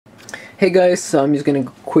Hey guys, so I'm just gonna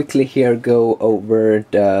quickly here go over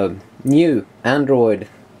the new Android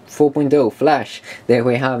 4.0 Flash that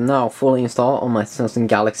we have now fully installed on my Samsung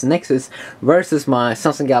Galaxy Nexus versus my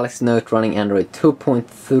Samsung Galaxy Note running Android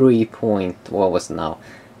 2.3. What was it now?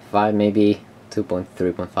 5 maybe?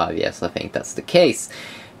 2.3.5, yes, I think that's the case.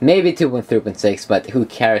 Maybe 2.3.6, but who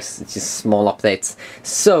cares, it's just small updates.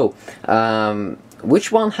 So,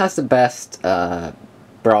 which one has the best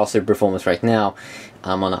browser performance right now?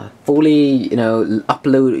 I'm on a fully,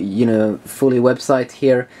 upload, fully website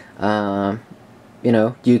here,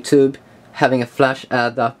 YouTube, having a Flash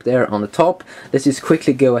ad up there on the top. Let's just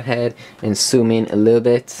quickly go ahead and zoom in a little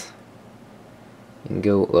bit and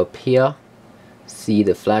go up here, see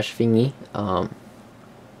the Flash thingy.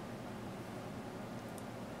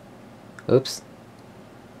 Oops.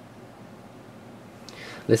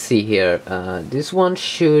 Let's see here. This one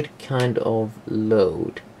should kind of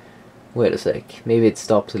load. Wait a sec, maybe it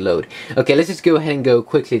stopped to load. Okay, let's just go ahead and go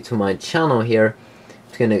quickly to my channel here. I'm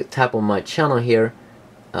just gonna tap on my channel here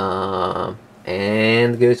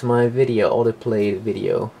and go to my video, autoplay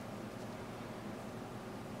video.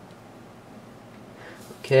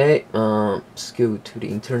 Okay, let's go to the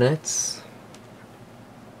internet.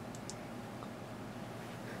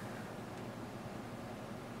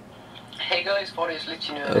 Hey guys, for this let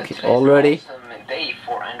you know okay, that already. Awesome day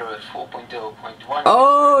for Android 4.0.1.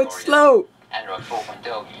 Oh, it's slow. Android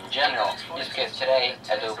 4.0 in general. Just because today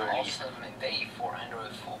Adobe released a day for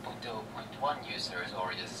Android 4.0.1 users,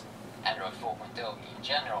 or just Android 4.0 in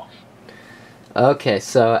general. Okay,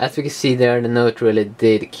 so as we can see there, the Note really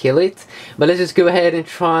did kill it. But let's just go ahead and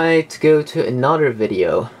try to go to another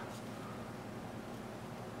video.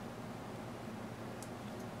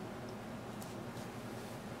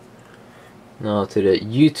 Now to the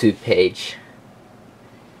YouTube page.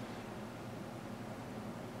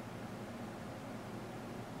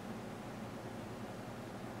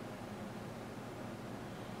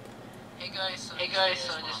 Hey guys,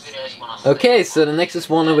 so in this video I just want to Okay, so the Nexus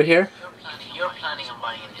one over here. You're planning on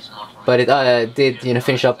buying this one, right? But it did,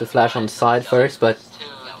 finish up the Flash on the side first, but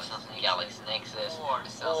Samsung Galaxy Nexus or the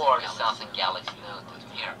Samsung Galaxy Note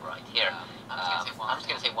here, right here. I'm just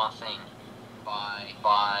gonna say one thing: buy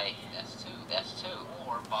S2,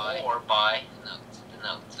 or buy the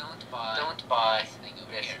Note. Don't buy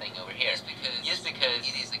this thing over here. Just because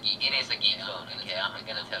it is a geek phone. Okay, I'm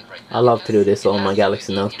gonna tell you right now. I love to do this on my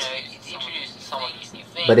Galaxy Note. It's introduced some of these new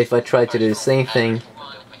things. But if I try to do the same thing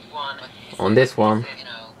on this one,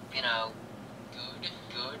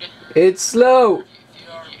 good. it's slow. If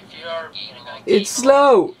you are It's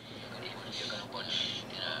slow.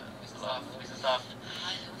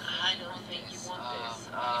 I don't think you want this.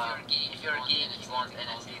 If you're a geek, you want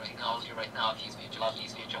NFC technology right now. If you love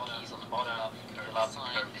these feature keys on the bottom, if you love the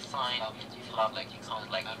curved design, if you love you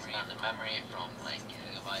can't expand the memory from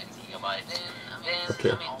gigabyte, then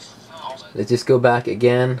Okay. I mean, Let's just go back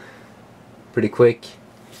again, pretty quick.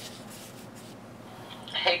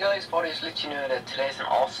 Hey guys, for this let you know that today's an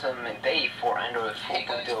awesome day for Android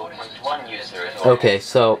 4.0.1 users. Or Okay,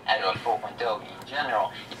 so Android 4.0 in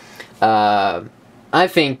general. I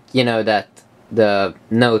think that the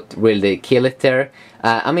Note really killed it there.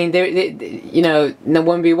 I mean,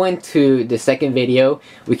 when we went to the second video,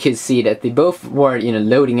 we could see that they both were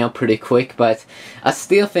loading up pretty quick. But I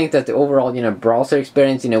still think that the overall browser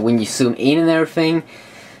experience, when you zoom in and everything,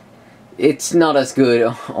 it's not as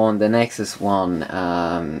good on the Nexus one.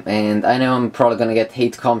 And I know I'm probably gonna get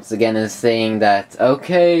hate comments again and saying that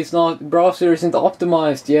okay, browser isn't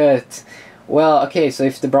optimized yet. Well, okay, so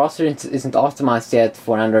if the browser isn't optimized yet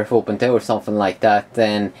for Android 4.0 or something like that,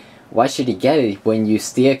 then why should you get it when you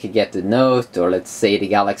still could get the Note or let's say the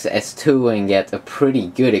Galaxy S2 and get a pretty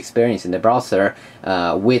good experience in the browser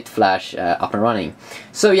with Flash up and running?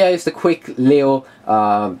 So yeah, just a quick little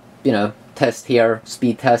test here,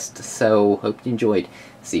 speed test. So hope you enjoyed.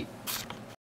 See.